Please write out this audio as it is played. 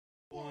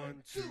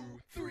1, 2,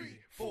 3,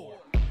 4.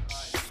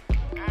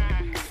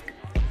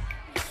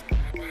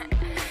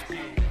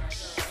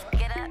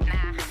 Get up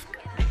now.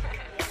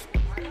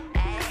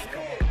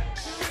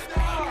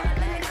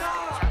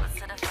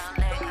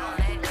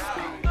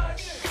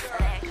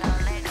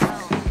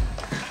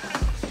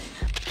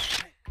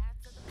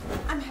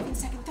 I'm having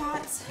second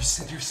thoughts. You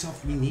said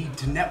yourself we need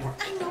to network.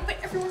 I know, but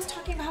everyone's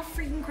talking about how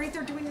freaking great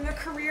they're doing in their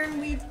career, and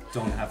we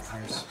Don't have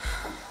cars.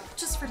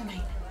 just for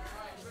tonight.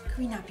 Could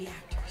we not be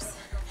actors?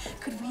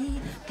 Could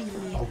we be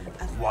A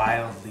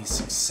wildly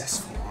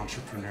successful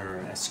entrepreneur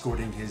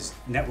escorting his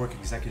network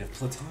executive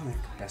platonic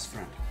best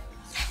friend.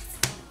 Yes,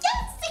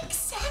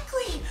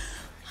 exactly.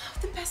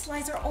 The best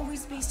lies are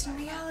always based in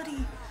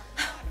reality.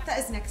 That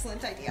is an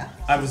excellent idea.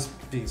 I was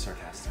being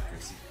sarcastic,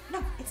 Gracie.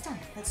 No, it's done.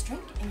 Let's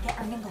drink and get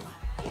our mingle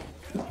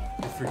on.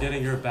 You're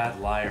forgetting you're a bad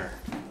liar.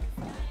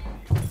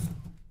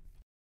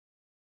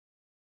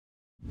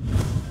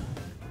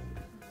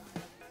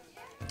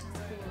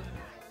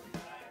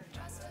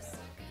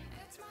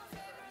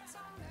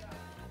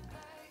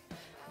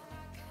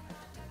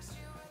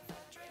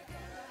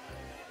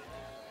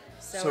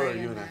 So are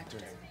you an actor?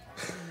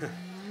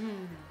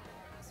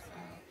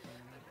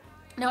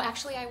 No,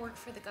 actually, I work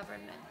for the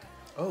government.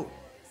 Oh,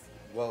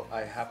 well,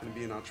 I happen to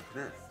be an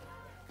entrepreneur.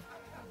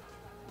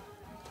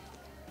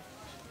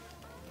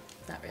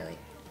 Not really.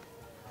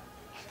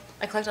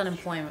 I collect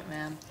unemployment,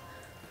 man.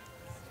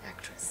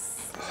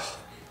 Actress.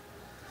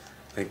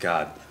 Thank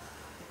God.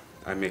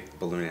 I make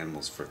balloon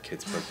animals for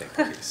kids' birthday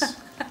parties.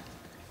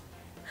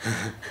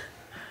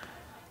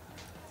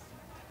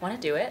 Want to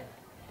do it?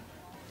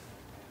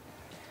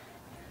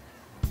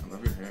 I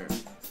love your hair.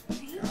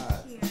 Thank you.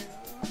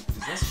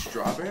 Is that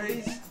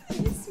strawberries? Are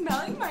you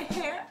smelling my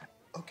hair?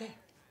 Okay.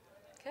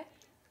 Okay.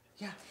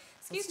 Yeah.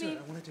 Excuse let's do me. it.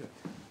 I want to do it.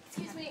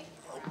 Excuse me.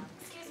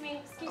 Excuse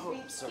me. Excuse Oh,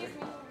 me. sorry. Excuse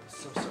me.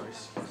 So sorry.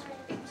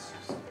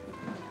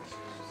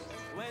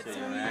 So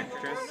you're an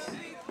actress?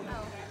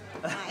 Oh.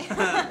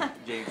 Hi.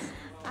 Jinx.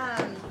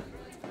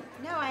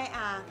 No,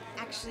 I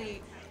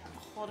actually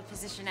hold a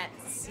position at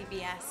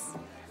CBS.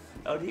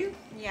 Oh, do you?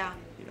 Yeah.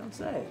 You don't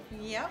say.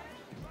 Yep.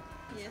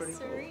 Yes, pretty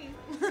cool. sirree.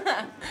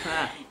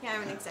 Yeah,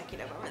 I'm an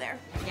executive over there.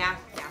 Yeah.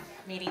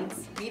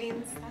 Meetings.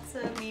 Lots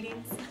of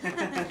meetings.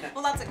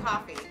 Well, lots of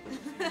coffee.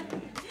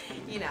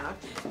 You know,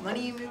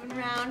 money moving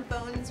around,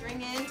 phones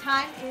ringing.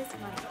 Time is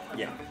money.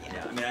 Yeah.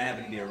 I mean, I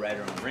happen to be a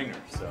writer on Ringer,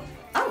 so.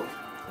 Oh.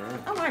 Yeah.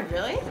 Oh, my,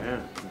 really?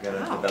 Yeah. We got a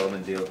Wow.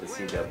 development deal at the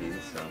CW,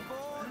 so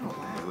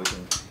maybe we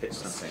can pitch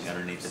something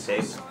underneath the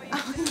table.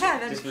 Oh,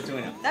 yeah. Just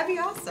between them. That'd be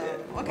awesome.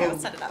 Okay, we'll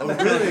set it up. Oh,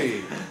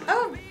 really?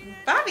 Oh,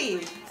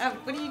 Bobby.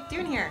 What are you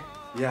doing here?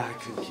 Yeah, I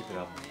couldn't keep it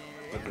up,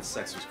 but the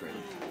sex was great.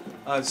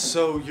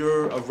 So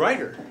you're a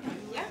writer?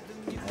 Yeah.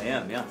 I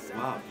am, yeah.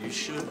 Wow, you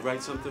should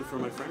write something for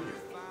my friend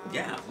here.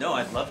 Yeah. No,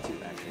 I'd love to,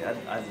 actually.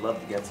 I'd love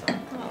to get some.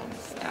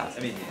 I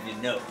mean, you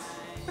know.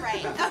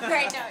 Right. Oh,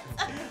 great notes.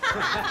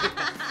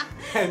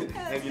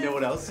 And you know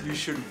what else? You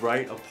should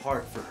write a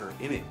part for her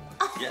in it.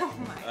 Yeah.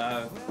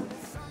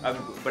 I'm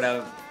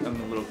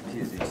a little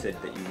confused. You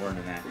said that you weren't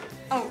an actor.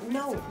 Oh,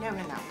 no.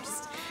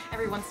 Just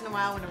every once in a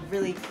while when a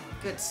really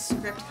good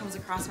script comes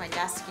across my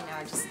desk, you know,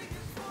 I just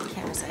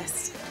can't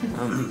resist.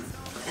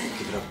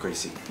 Give it up,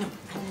 Gracie. No,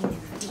 I mean,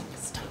 deep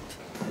stuff.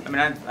 I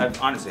mean, I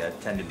honestly, I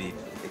tend to be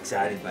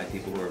excited by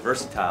people who are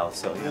versatile,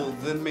 so. Well,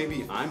 then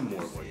maybe I'm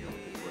more what you're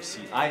looking for.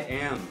 See, I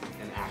am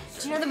an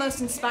actor. Do you know the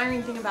most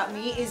inspiring thing about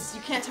me is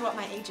you can't tell what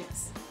my age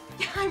is.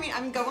 Yeah, I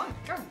mean, go on,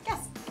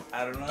 guess.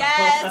 I don't know.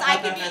 Guess, I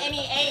could be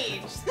any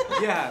age.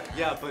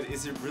 Yeah, but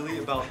is it really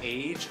about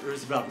age or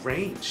is it about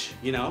range?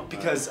 You know,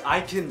 because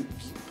I can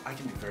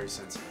be very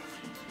sensitive.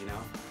 You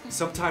know,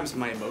 sometimes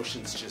my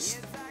emotions just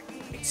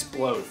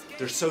explode.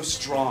 They're so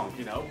strong.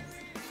 You know.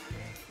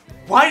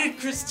 Why did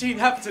Christine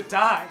have to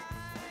die?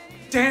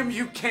 Damn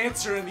you,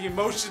 cancer, and the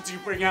emotions you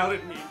bring out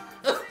in me.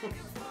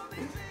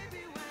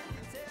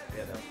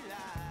 Yeah, no.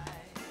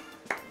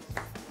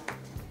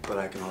 But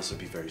I can also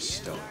be very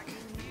stoic.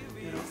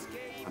 You know,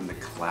 I'm the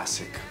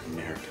classic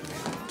American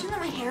man. Do you know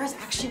my hair is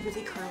actually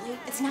really curly?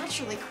 It's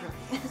naturally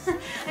curly.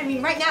 I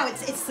mean, right now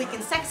it's sleek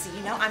and sexy,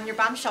 you know? I'm your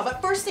bombshell. But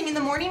first thing in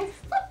the morning,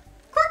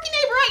 quirky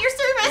neighbor at your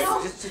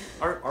service.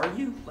 Are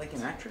you like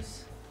an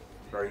actress?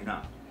 Or are you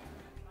not?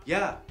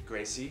 Yeah,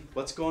 Gracie,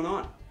 what's going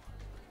on?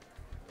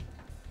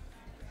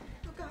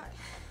 Oh, God.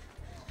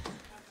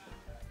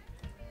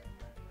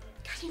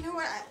 God, you know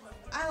what?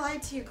 I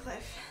lied to you,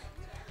 Cliff.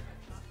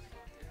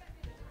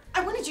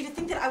 I wanted you to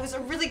think that I was a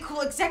really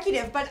cool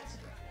executive, but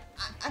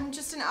I'm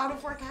just an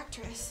out-of-work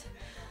actress.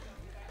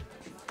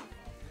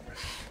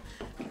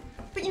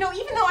 But you know,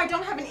 even though I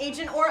don't have an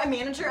agent or a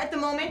manager at the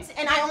moment,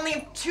 and I only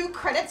have 2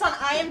 credits on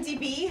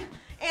IMDb,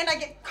 and I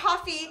get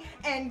coffee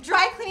and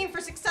dry cleaning for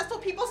successful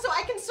people so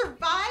I can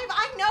survive,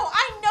 I know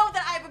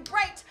that I have a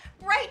bright,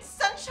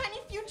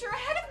 sunshiny future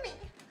ahead of me.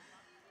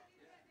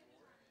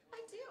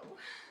 I do.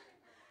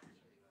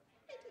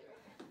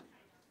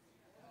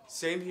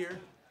 Same here.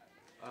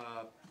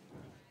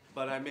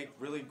 But I make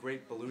really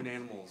great balloon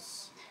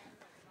animals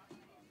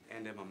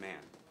and am a man.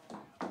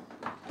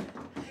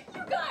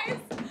 You guys,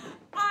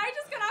 I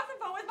just got off the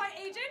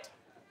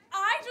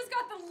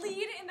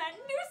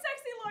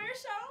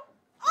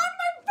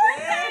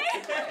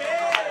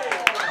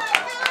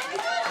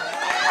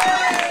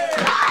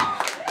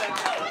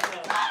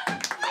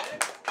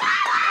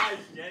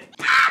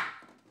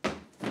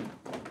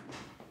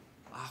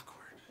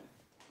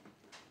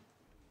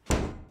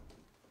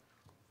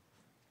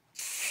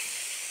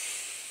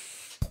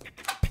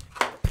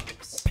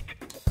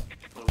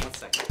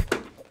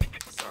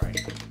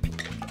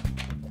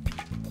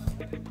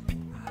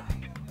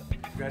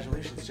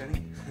Congratulations,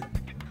 Jenny.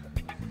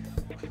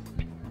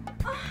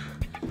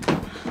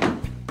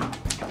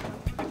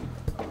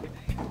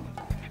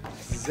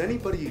 Does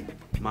anybody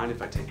mind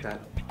if I take that?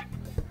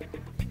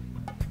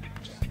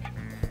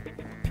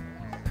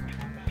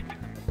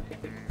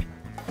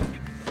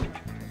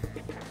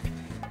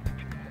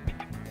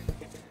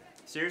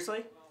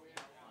 Seriously?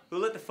 Who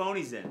let the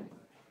phonies in?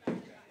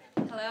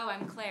 Hello,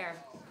 I'm Claire.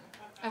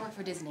 I work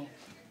for Disney.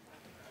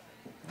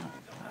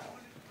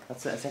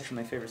 That's actually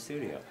my favorite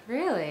studio.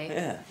 Really?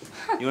 Yeah.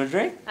 You want a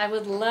drink? I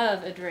would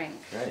love a drink.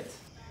 Right.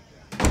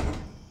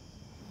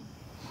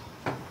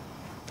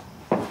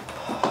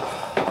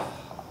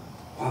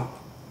 Wow.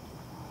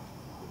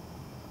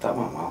 That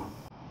went well.